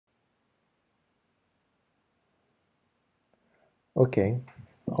Okay,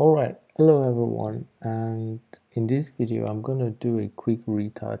 all right. Hello everyone, and in this video, I'm gonna do a quick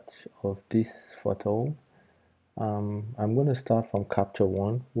retouch of this photo. I'm gonna start from capture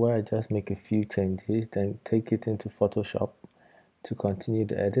one, where I just make a few changes, then take it into Photoshop to continue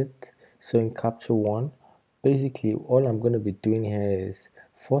the edit. So in capture one, basically all I'm gonna be doing here is,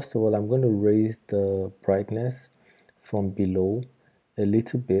 first of all, I'm gonna raise the brightness from below a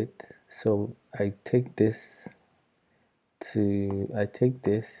little bit. So I take this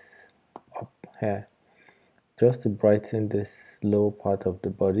up here just to brighten this lower part of the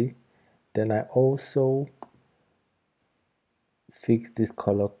body. Then I also fix this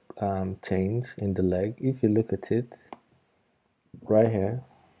color change in the leg. If you look at it right here,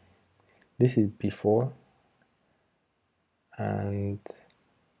 this is before and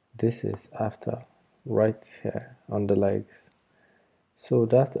this is after, right here on the legs. So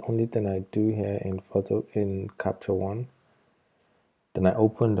that's the only thing I do here in capture one. Then I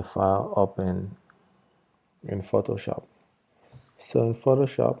open the file up in Photoshop. So in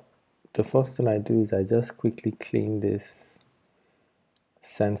Photoshop, the first thing I do is I just quickly clean this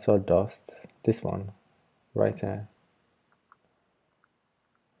sensor dust, this one right here.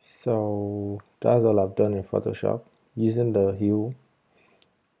 So that's all I've done in Photoshop using the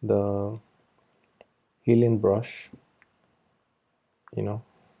healing brush, you know.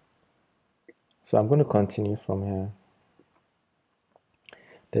 So I'm going to continue from here.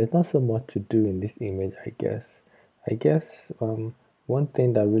 There's not so much to do in this image, I guess. One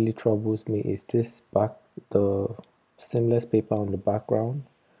thing that really troubles me is the seamless paper on the background.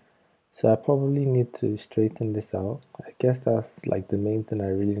 So I probably need to straighten this out. I guess that's like the main thing I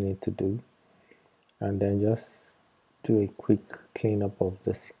really need to do. And then just do a quick cleanup of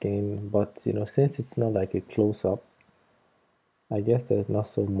the skin. But since it's not like a close-up, I guess there's not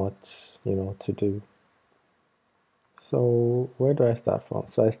so much, to do. So where do I start from?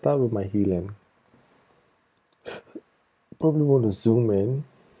 So I start with my healing. Probably want to zoom in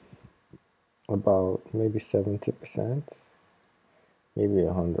about maybe 70%, maybe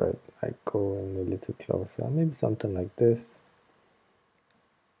 100. I go in a little closer, maybe something like this.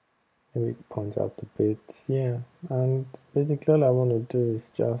 Maybe punch out the bits, yeah. And basically all I want to do is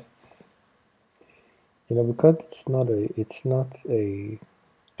just, because it's not a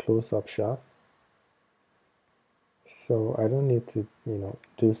close-up shot, so I don't need to,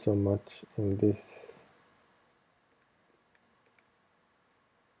 do so much in the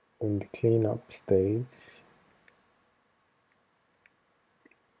cleanup stage,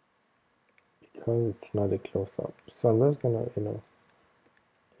 because it's not a close-up. So I'm just gonna,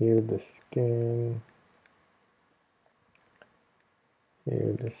 heal the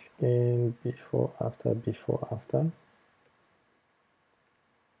skin, before, after.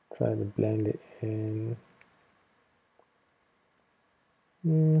 Try to blend it in.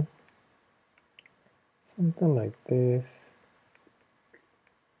 Something like this.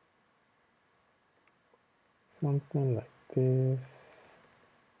 Something like this.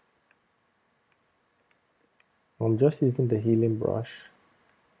 I'm just using the healing brush.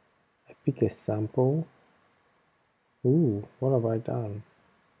 I pick a sample. Ooh, what have I done?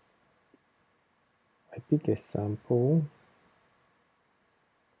 I pick a sample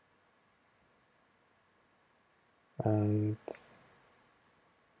and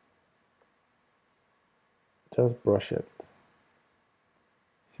just brush it.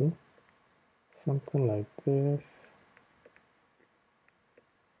 See? Something like this.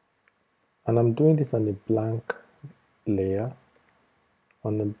 And I'm doing this on a blank layer,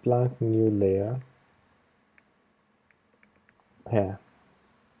 on a blank new layer here.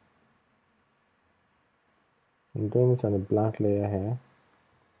 I'm doing this on a blank layer here.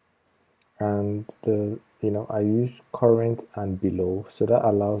 And I use current and below, so that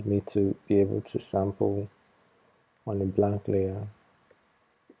allows me to be able to sample on a blank layer.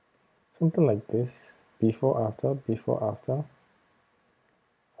 Something like this. Before, after, before, after.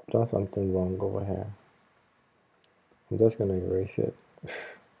 I've done something wrong over here. I'm just gonna erase it.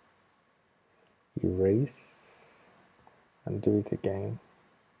 Erase and do it again.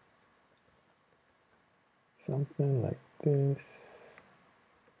 Something like this.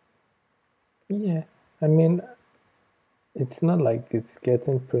 Yeah, I mean, it's not like it's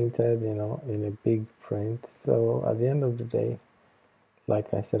getting printed, in a big print. So at the end of the day,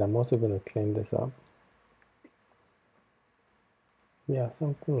 like I said, I'm also going to clean this up. Yeah,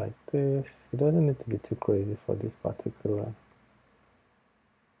 something like this. It doesn't need to be too crazy for this particular.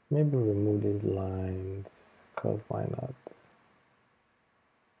 Maybe remove these lines, because why not?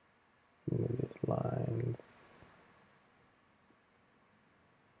 Remove these lines.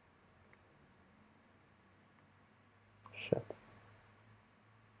 Shit.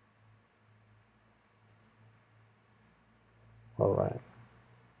 All right.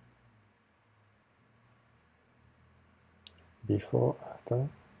 Before, after.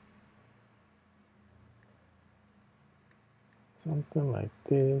 Something like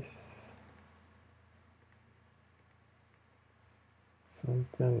this.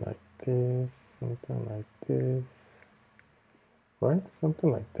 Something like this. Something like this. Right?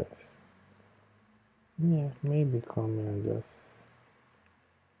 Something like this. Yeah, maybe come here and just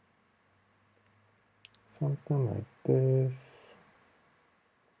something like this.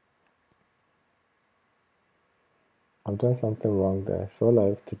 I've done something wrong there, so all I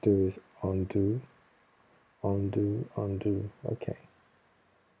have to do is undo, undo, undo. Okay.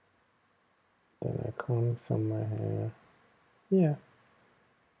 Then I come somewhere here. Yeah.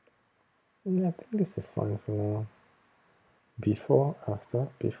 Yeah, I think this is fine for now. Before, after,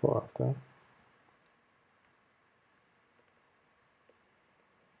 before, after.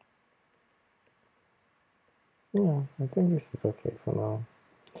 Yeah, I think this is okay for now.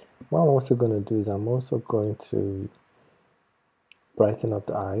 What I'm also going to do is I'm also going to brighten up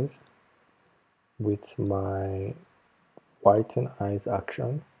the eyes with my whiten eyes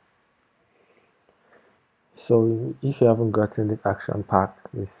action. So if you haven't gotten this action pack,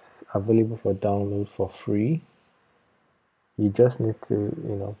 it's available for download for free. You just need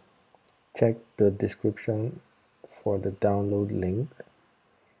to, check the description for the download link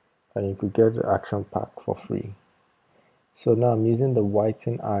and you could get the action pack for free. So now I'm using the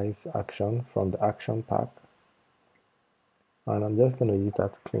whiten eyes action from the action pack, and I'm just going to use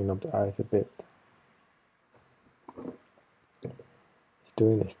that to clean up the eyes a bit. It's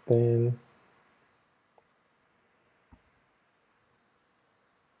doing its thing.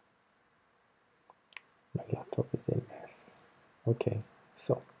 My laptop is a mess. Okay,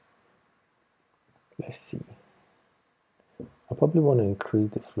 so let's see. I probably want to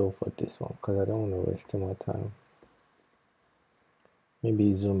increase the flow for this one because I don't want to waste too much time.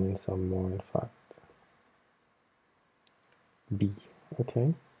 Maybe zoom in some more, in fact. B,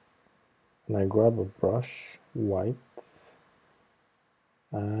 okay. And I grab a brush, white,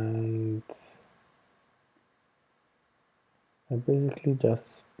 and I basically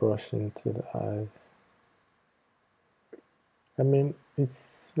just brush into the eyes. I mean,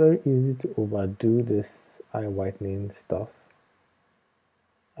 it's very easy to overdo this eye whitening stuff.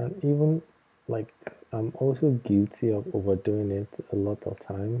 And even like I'm also guilty of overdoing it a lot of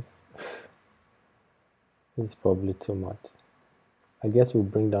times. It's probably too much. I guess we'll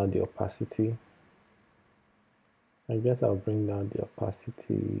bring down the opacity. I guess I'll bring down the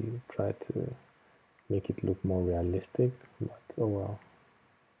opacity, try to make it look more realistic, but oh well.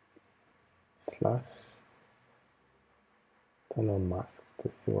 Slash. Turn on mask to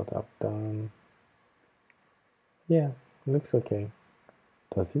see what I've done. Yeah, looks okay.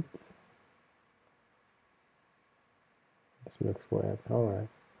 Does it? This looks weird. Alright.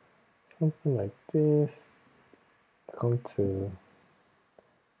 Something like this. Come to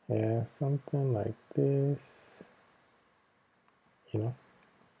here, something like this.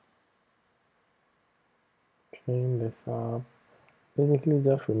 Clean this up. Basically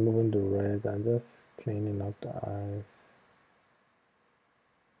just removing the red and just cleaning up the eyes.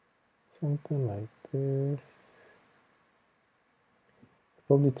 Something like this.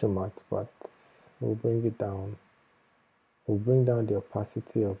 Probably too much, but we'll bring it down. We'll bring down the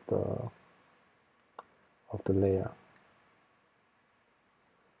opacity of the layer.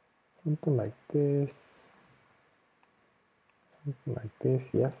 Something like this. Something like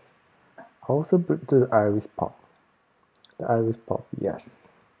this, yes. I also do the iris pop. The iris pop,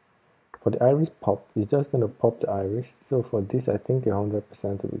 yes. For the iris pop, it's just going to pop the iris. So for this, I think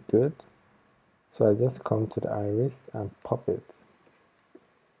 100% will be good. So I just come to the iris and pop it.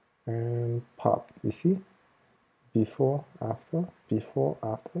 And pop, you see? Before, after, before,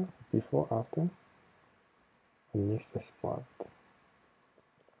 after, before, after. I missed the spot.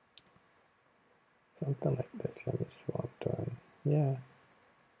 Something like this. Let me see what I'm doing. Yeah.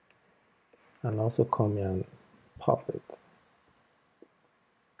 And also come here and pop it.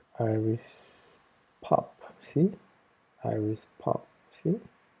 Iris pop. See? Iris pop. See?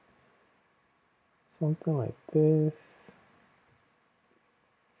 Something like this.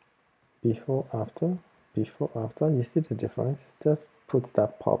 Before, after, before, after. You see the difference? Just put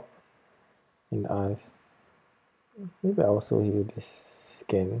that pop in the eyes. Maybe I also heal this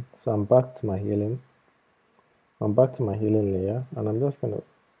skin. So I'm back to my healing. I'm back to my healing layer, and I'm just going to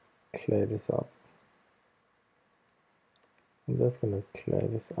clear this up. I'm just going to clear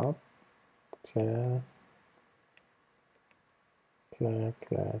this up. Clear. Clear,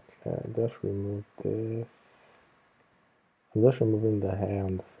 clear, clear. Just remove this. I'm just removing the hair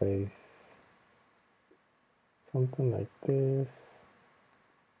on the face. something like this,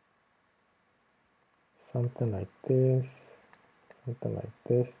 something like this, something like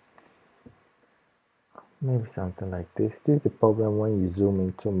this, maybe something like this. This is the problem when you zoom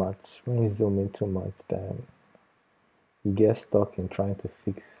in too much. When you zoom in too much, then you get stuck in trying to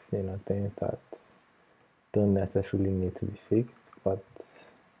fix, things that don't necessarily need to be fixed. But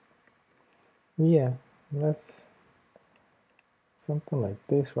yeah, let's something like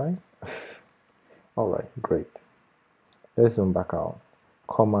this, right? All right, great. Let's zoom back out.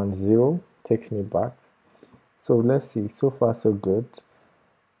 Command 0 takes me back. So let's see, so far so good.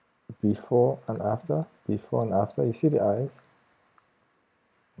 Before and after, before and after. You see the eyes?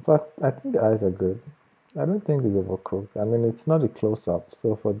 In fact, I think the eyes are good. I don't think it's overcooked. I mean, it's not a close-up.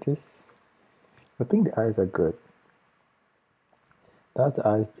 So for this, I think the eyes are good. That's the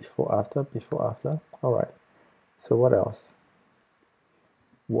eyes before, after, before, after. All right. So what else?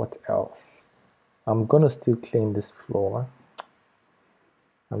 What else? I'm gonna still clean this floor.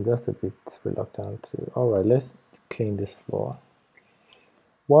 I'm just a bit reluctant to. All right, let's clean this floor.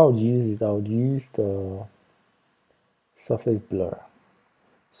 What I would use is I would use the surface blur.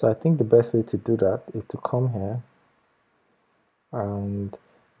 So I think the best way to do that is to come here and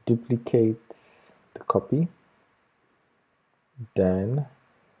duplicate the copy, then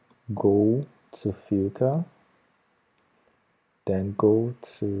go to filter, then go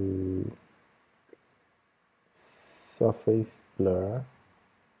to surface blur,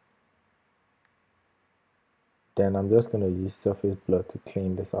 then I'm just going to use surface blur to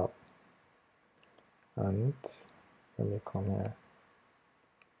clean this up. And let me come here.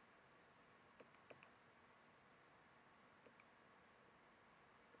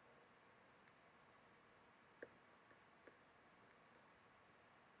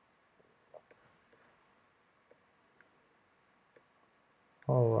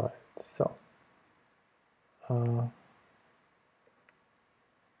 All right, so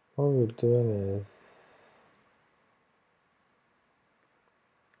what we're doing is,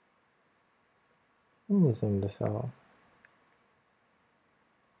 let me zoom this out.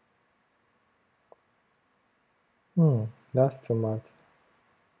 That's too much.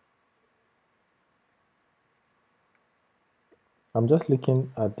 I'm just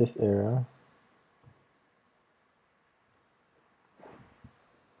looking at this area.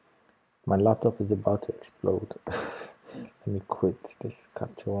 My laptop is about to explode. Let me quit this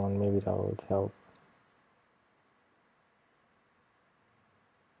capture one. Maybe that would help.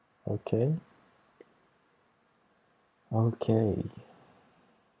 Okay. Okay.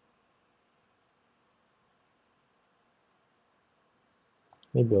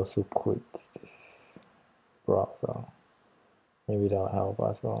 Maybe also quit this browser. Maybe that'll help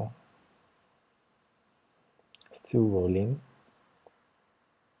as well. Still rolling.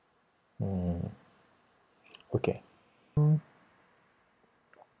 Okay. What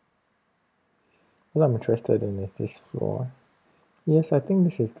I'm interested in is this floor. Yes, I think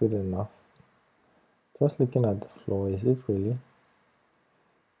this is good enough. Just looking at the floor, is it really?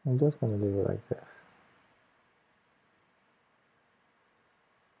 I'm just going to leave it like this.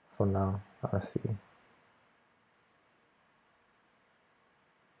 For now, I'll see.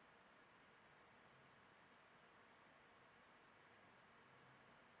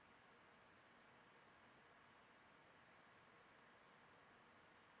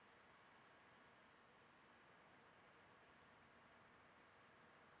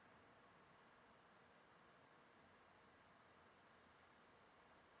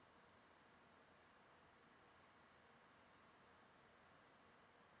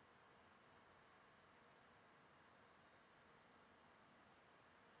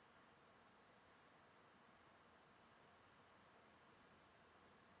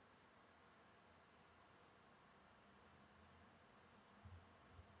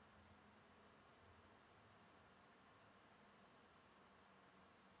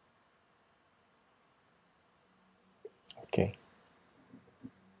 Okay.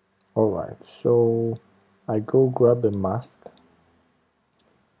 Alright, so I go grab a mask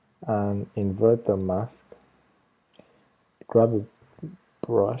and invert the mask, grab a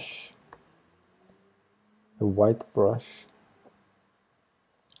brush, a white brush,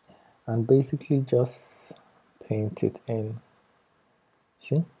 and basically just paint it in.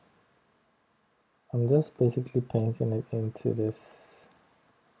 See? I'm just basically painting it into this.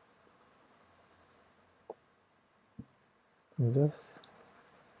 I'm just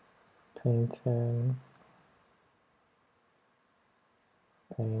painting.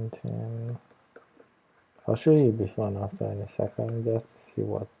 I'll show you before and after in a second just to see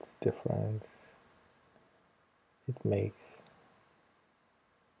what difference it makes.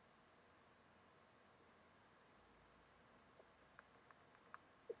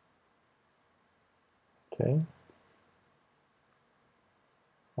 Okay,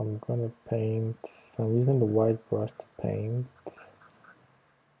 I'm gonna paint. I'm using the white brush to paint.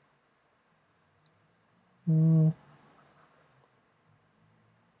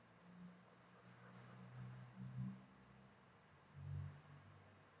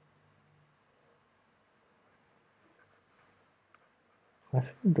 I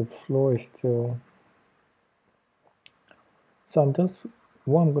think the floor is still. So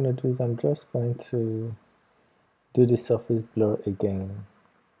what I'm gonna do is I'm just going to do the surface blur again,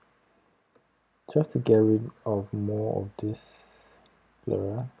 just to get rid of more of this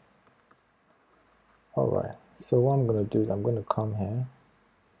blur. Alright, so what I'm gonna do is I'm gonna come here,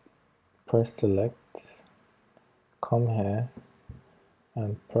 press select, come here,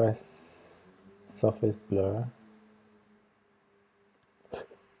 and press surface blur,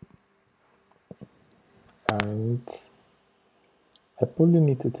 and I probably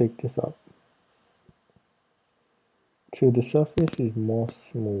need to take this up till the surface is more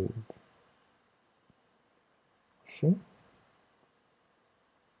smooth. See?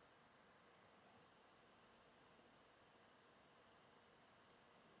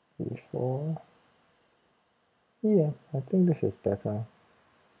 Before. Yeah, I think this is better.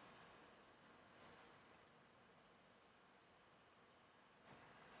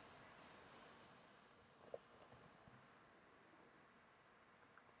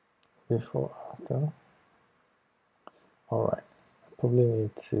 Before, after. Alright, I probably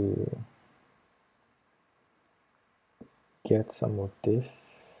need to get some of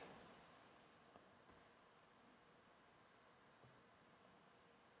this.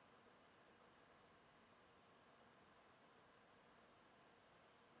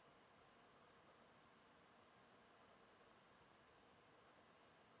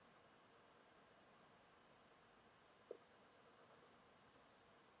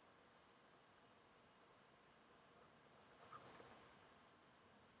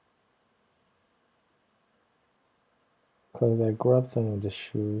 Because I grabbed some of the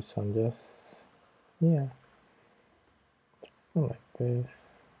shoes, I'm just, yeah, like this.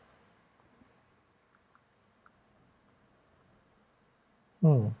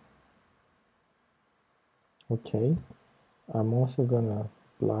 Okay, I'm also gonna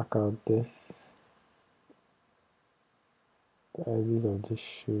black out the edges of the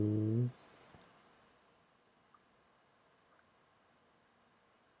shoes.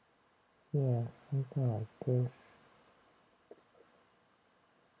 Yeah, something like this.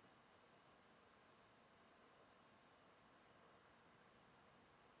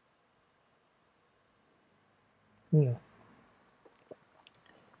 Yeah,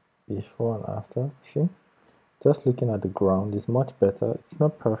 before and after. See, just looking at the ground is much better. It's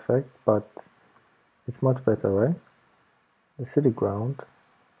not perfect, but it's much better, right? You see the ground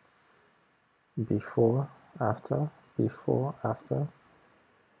before, after, before, after.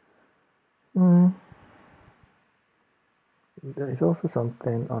 There is also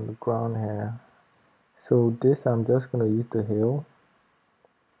something on the ground here. So this, I'm just going to use the heel,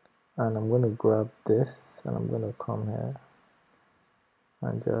 and I'm going to grab this, and I'm going to come here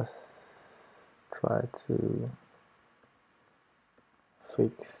and just try to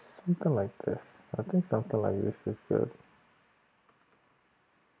fix something like this. I think something like this is good.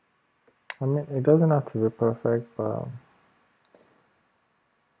 I mean, it doesn't have to be perfect, but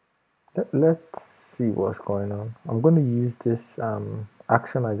let's see what's going on. I'm going to use this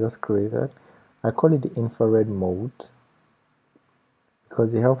action I just created. I call it the infrared mode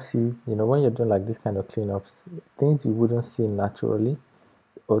because it helps you, when you're doing like this kind of cleanups, things you wouldn't see naturally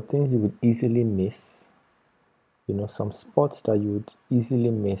or things you would easily miss, some spots that you would easily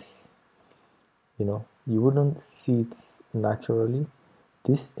miss, you wouldn't see it naturally.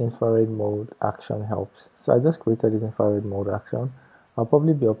 This infrared mode action helps. So I just created this infrared mode action. I'll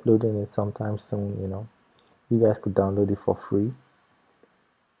probably be uploading it sometime soon. You guys could download it for free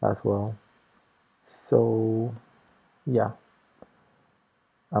as well. So yeah,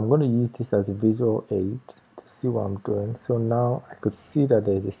 I'm going to use this as a visual aid to see what I'm doing. So now I could see that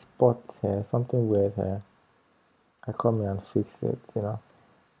there's a spot here, something weird here. I come here and fix it.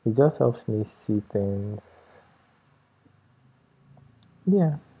 It just helps me see things.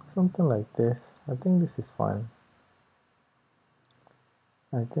 Yeah, something like this. I think this is fine.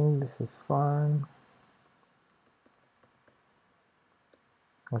 I think this is fine.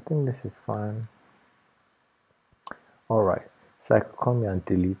 I think this is fine. All right, so I could come here and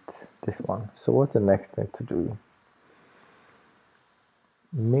delete this one. So what's the next thing to do?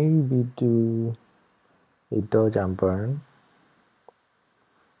 Maybe do a dodge and burn.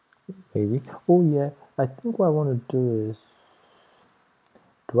 Maybe. Oh yeah, I think what I want to do is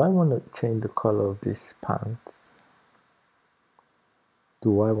Do I want to change the color of these pants?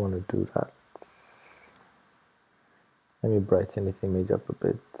 Do I want to do that? Let me brighten this image up a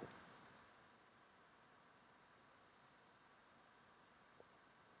bit.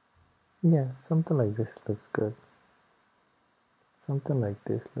 Yeah, something like this looks good. Something like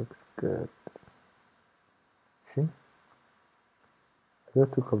this looks good. See? I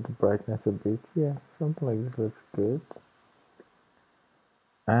just took up the brightness a bit. Yeah, something like this looks good.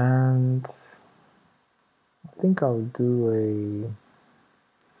 And I think I'll do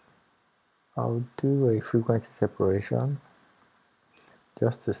a frequency separation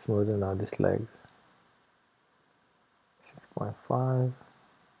just to smoothen out these legs. 6.5.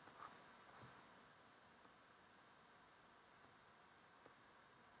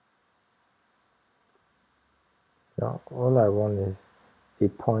 Now, all I want is a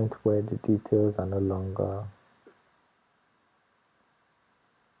point where the details are no longer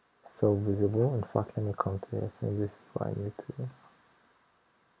so visible. In fact, let me come to here, so this is what I need to do.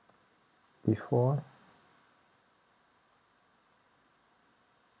 Before,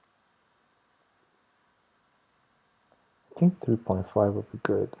 I think 3.5 would be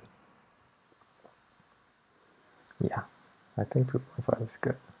good. Yeah, I think 3.5 is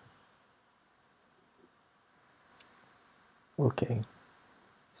good. Okay,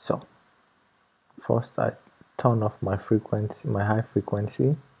 so first I turn off my frequency, my high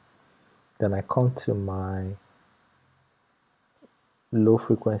frequency. Then I come to my low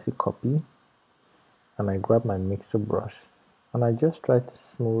frequency copy and I grab my mixer brush and I just try to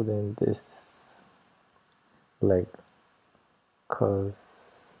smooth in this leg,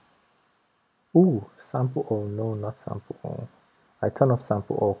 cause sample all. No, not sample all. I turn off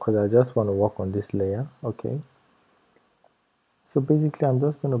sample all because I just want to work on this layer. Okay, so basically I'm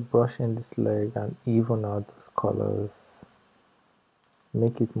just going to brush in this leg and even out those colors,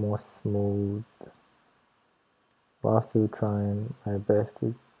 make it more smooth while still trying my best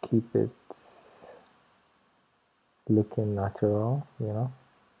to keep it looking natural, you know,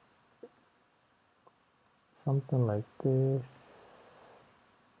 something like this,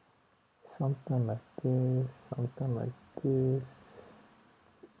 something like this, something like this,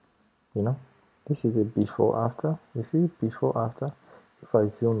 you know. This is a before after. You see, before after. If I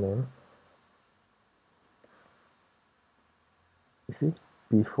zoom in, you see,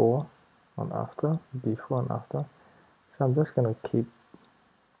 before and after, before and after. So I'm just gonna keep,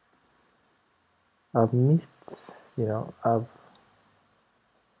 I've missed, you know, I've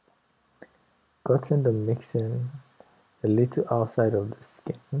gotten the mixing a little outside of the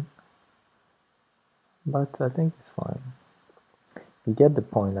skin, but I think it's fine. You get the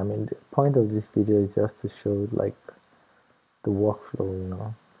point. I mean, the point of this video is just to show like the workflow, you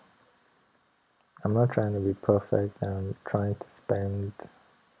know. I'm not trying to be perfect. I'm trying to spend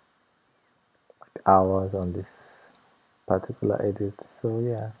like hours on this particular edit. So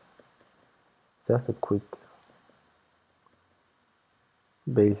yeah, just a quick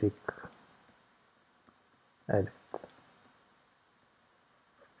basic edit.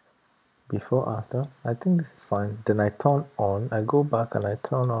 Before, after, I think this is fine. Then I turn on, I go back and I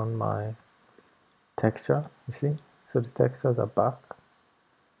turn on my texture, you see? So the textures are back.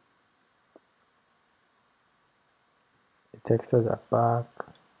 The textures are back.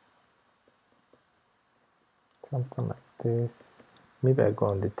 Something like this. Maybe I go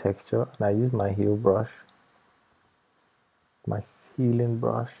on the texture and I use my heal brush, my healing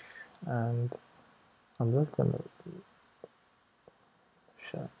brush, and I'm just gonna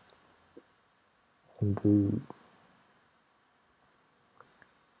undo.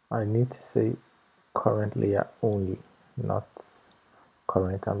 I need to say currently only, not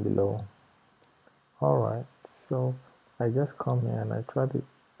current and below. Alright, so I just come here and I try to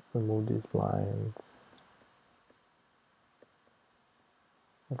remove these lines.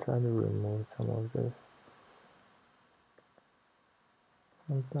 I try to remove some of this.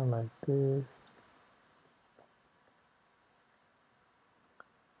 Something like this.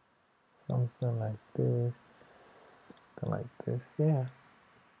 Something like this. Something like this. Yeah.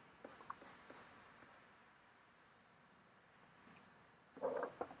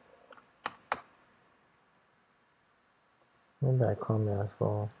 Maybe I come here as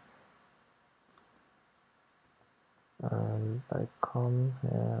well. And I come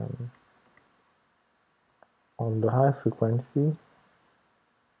here on the high frequency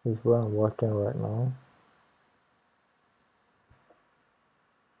is where I'm working right now.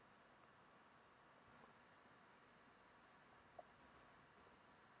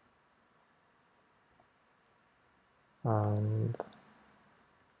 And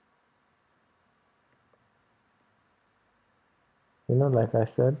Like I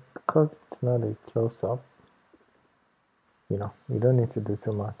said, because it's not a close-up, you don't need to do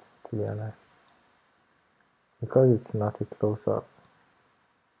too much, to be honest. Because it's not a close-up,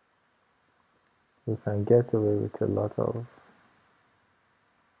 you can get away with a lot of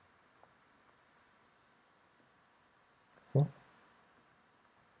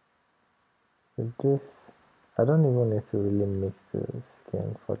with this. I don't even need to really mix the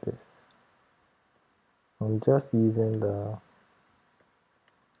skin for this. I'm just using the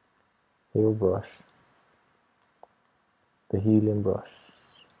heal brush, the healing brush.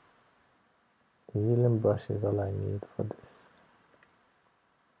 The healing brush is all I need for this.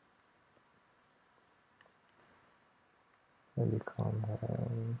 Maybe come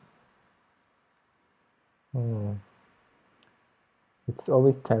It's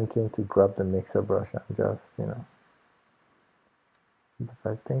always tempting to grab the mixer brush and just, but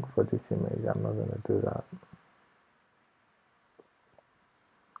I think for this image, I'm not going to do that.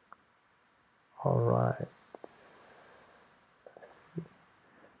 All right. Let's see.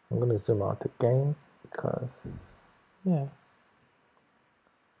 I'm going to zoom out again because, yeah.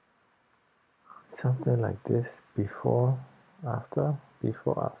 Something like this, before, after.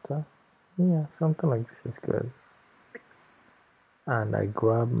 Yeah, something like this is good. And I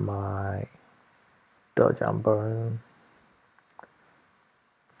grab my Dodge and Burn.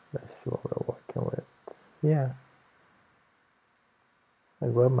 Let's see what we're working with. Yeah. I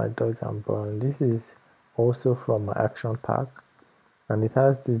grab my Dodge and Burn. This is also from my action pack. And it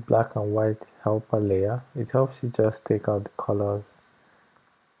has this black and white helper layer. It helps you just take out the colors.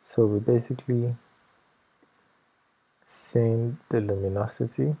 So we basically seeing the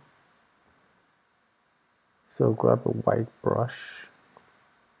luminosity. So grab a white brush,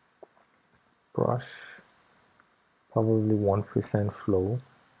 probably 1% flow.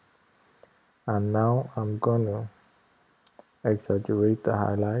 And now I'm gonna exaggerate the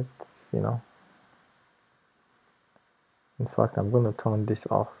highlights, In fact, I'm gonna turn this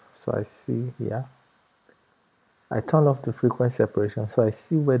off so I see here. I turn off the frequency separation so I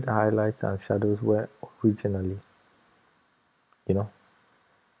see where the highlights and shadows were originally,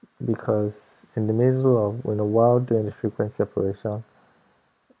 because in the middle of, while doing the frequency separation,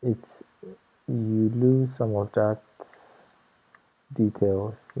 you lose some of that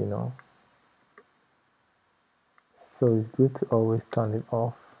details, So it's good to always turn it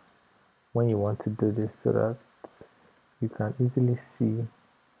off when you want to do this so that you can easily see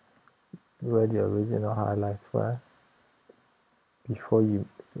where the original highlights were before you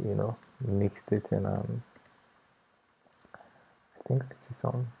mixed it in. I think I see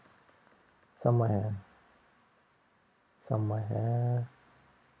somewhere here,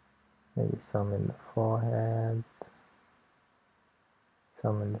 maybe some in the forehead,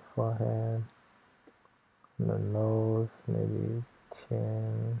 the nose, maybe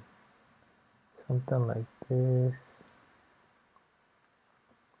chin, something like this.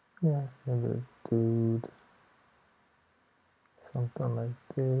 Yeah, maybe a dude, something like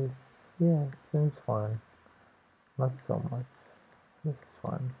this. Yeah, seems fine. Not so much. This is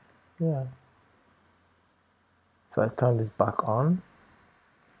fine. Yeah. So I turn this back on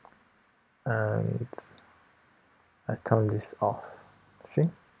and I turn this off.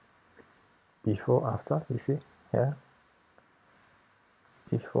 See? Before, after, you see? Here.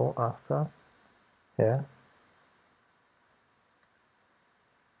 Before, after. Here.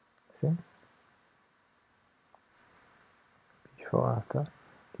 See? Before, after.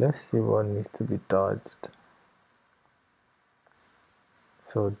 Let's see what needs to be dodged.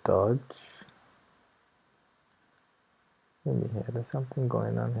 So dodge. Maybe here. There's something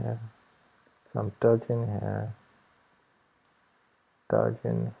going on here. So I'm dodging here.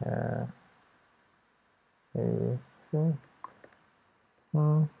 Maybe. See?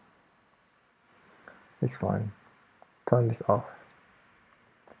 It's fine. Turn this off.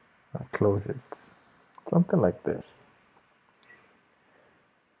 I'll close it. Something like this.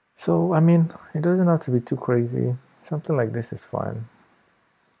 So, it doesn't have to be too crazy. Something like this is fine.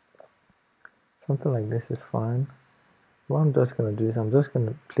 What I'm just going to do is I'm just going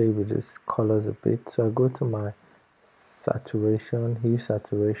to play with these colors a bit. So I go to my saturation, hue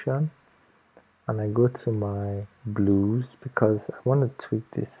saturation, and I go to my blues because I want to tweak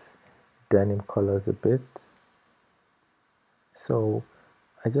this denim colors a bit. So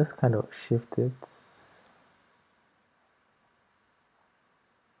I just kind of shift it.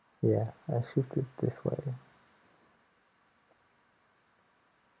 Yeah, I shift it this way.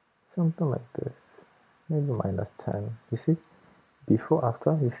 Something like this. Maybe -10. You see? Before,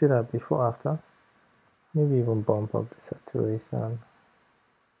 after. You see that before, after? Maybe even bump up the saturation.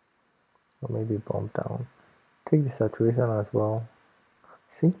 Or maybe bump down. Take the saturation as well.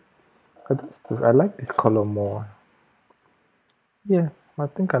 See, I like this color more. Yeah, I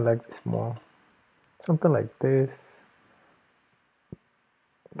think I like this more. Something like this.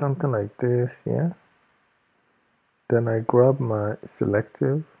 Something like this, yeah. Then I grab my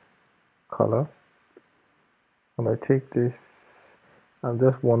selective color and I take this. I'm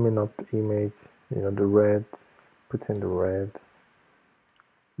just warming up the image, the reds, put in the reds.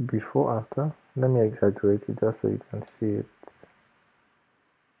 Before, after. Let me exaggerate it just so you can see it.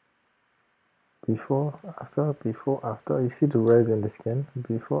 Before, after, before, after. You see the reds in the skin?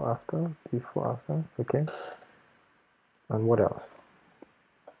 Before, after, before, after. Okay. And what else?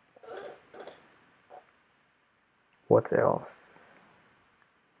 What else?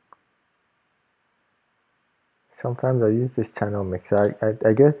 Sometimes I use this channel mixer.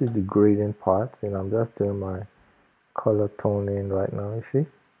 I guess it's the gradient part. I'm just doing my color toning right now. You see?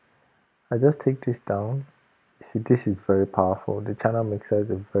 I just take this down. You see, this is very powerful. The channel mixer is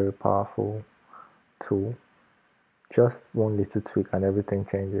a very powerful tool. Just one little tweak and everything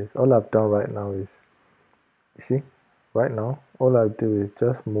changes. All I've done right now is, you see, right now, all I do is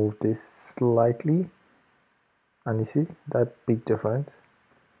just move this slightly. And you see that big difference?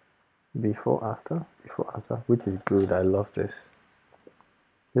 Before, after, which is good. I love this.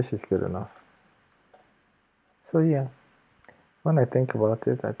 This is good enough. So yeah, when I think about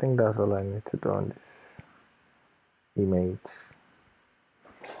it, I think that's all I need to do on this image.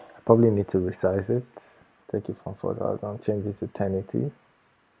 I probably need to resize it, take it from 4000, change it to 1080.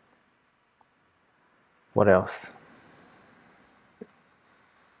 What else?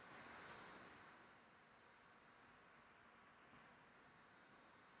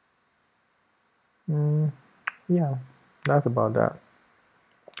 Yeah, that's about that.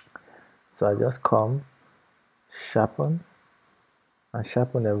 So I just come, sharpen, and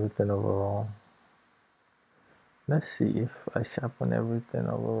sharpen everything overall. Let's see if I sharpen everything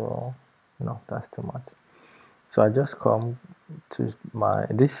overall. No, that's too much. So I just come to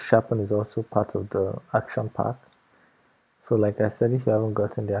this sharpen is also part of the action pack. So like I said, if you haven't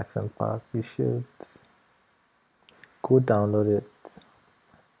gotten the action pack, you should go download it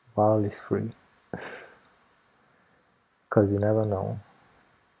while it's free. Because you never know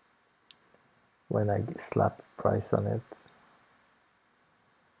when I slap a price on it.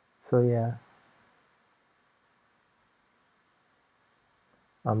 So yeah,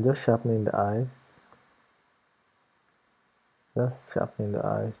 I'm just sharpening the eyes. Just sharpening the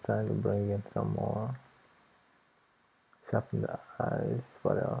eyes, trying to bring in some more. Sharpen the eyes.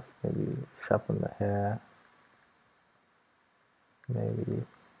 What else? Maybe sharpen the hair. Maybe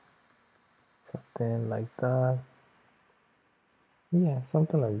something like that. Yeah,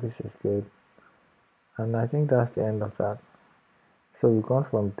 something like this is good. And I think that's the end of that. So we've gone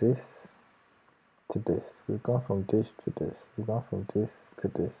from this to this. We've gone from this to this. We've gone from this to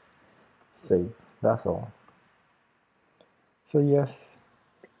this. Save. That's all. So yes,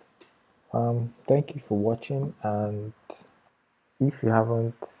 thank you for watching, and if you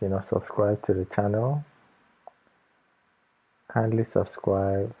haven't subscribed to the channel, kindly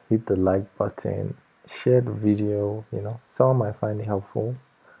subscribe, hit the like button, share the video. Someone might find it helpful,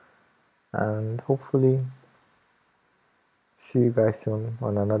 and hopefully see you guys soon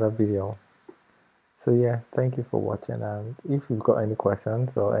on another video. So yeah, thank you for watching, and if you've got any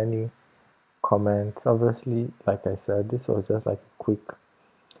questions or any comments, obviously, like I said, this was just like a quick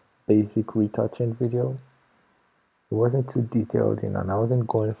basic retouching video. It wasn't too detailed, and I wasn't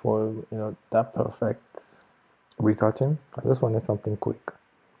going for that perfect retouching. I just wanted something quick.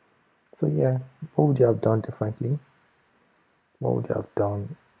 So yeah, what would you have done differently? What would you have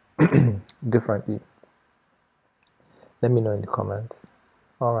done differently? Let me know in the comments.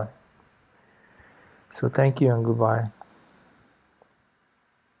 All right, so thank you and goodbye.